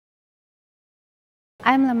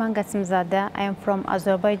I'm Laman Gasimzade. I am from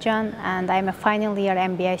Azerbaijan and I'm a final year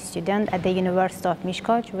MBA student at the University of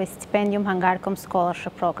Miskolc with Stipendium Hungaricum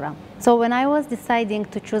scholarship program. So when I was deciding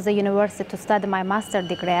to choose a university to study my master's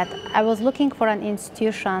degree at, I was looking for an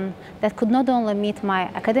institution that could not only meet my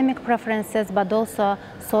academic preferences but also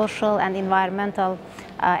social and environmental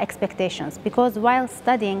expectations. Because while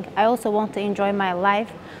studying, I also want to enjoy my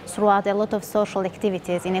life throughout a lot of social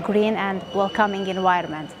activities in a green and welcoming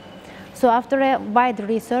environment. So after a wide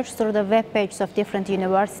research through the web pages of different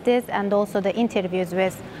universities and also the interviews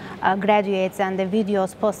with graduates and the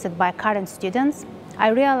videos posted by current students, I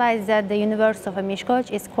realized that the University of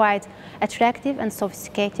Miskolc is quite attractive and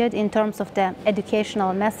sophisticated in terms of the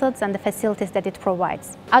educational methods and the facilities that it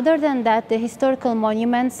provides. Other than that, the historical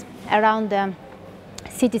monuments around the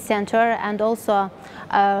city center and also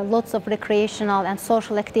lots of recreational and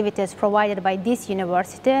social activities provided by this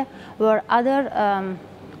university were other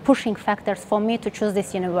pushing factors for me to choose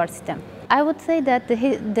this university. I would say that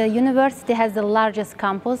the university has the largest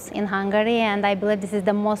campus in Hungary, and I believe this is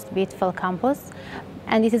the most beautiful campus.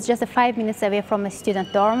 And it is just 5 minutes away from the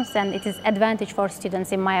student dorms, and it is advantage for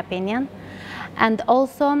students in my opinion. And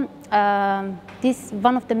also,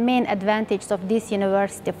 one of the main advantages of this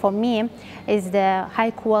university for me is the high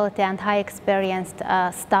quality and high experienced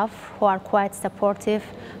staff who are quite supportive,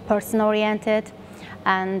 person-oriented,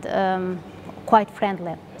 and quite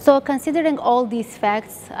friendly. So considering all these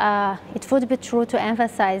facts, it would be true to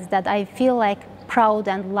emphasize that I feel like proud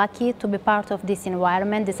and lucky to be part of this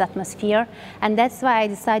environment, this atmosphere, and that's why I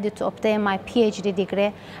decided to obtain my PhD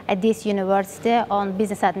degree at this university on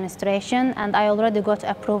business administration, and I already got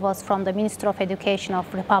approvals from the Ministry of Education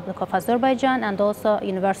of Republic of Azerbaijan and also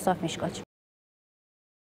University of Miskolc.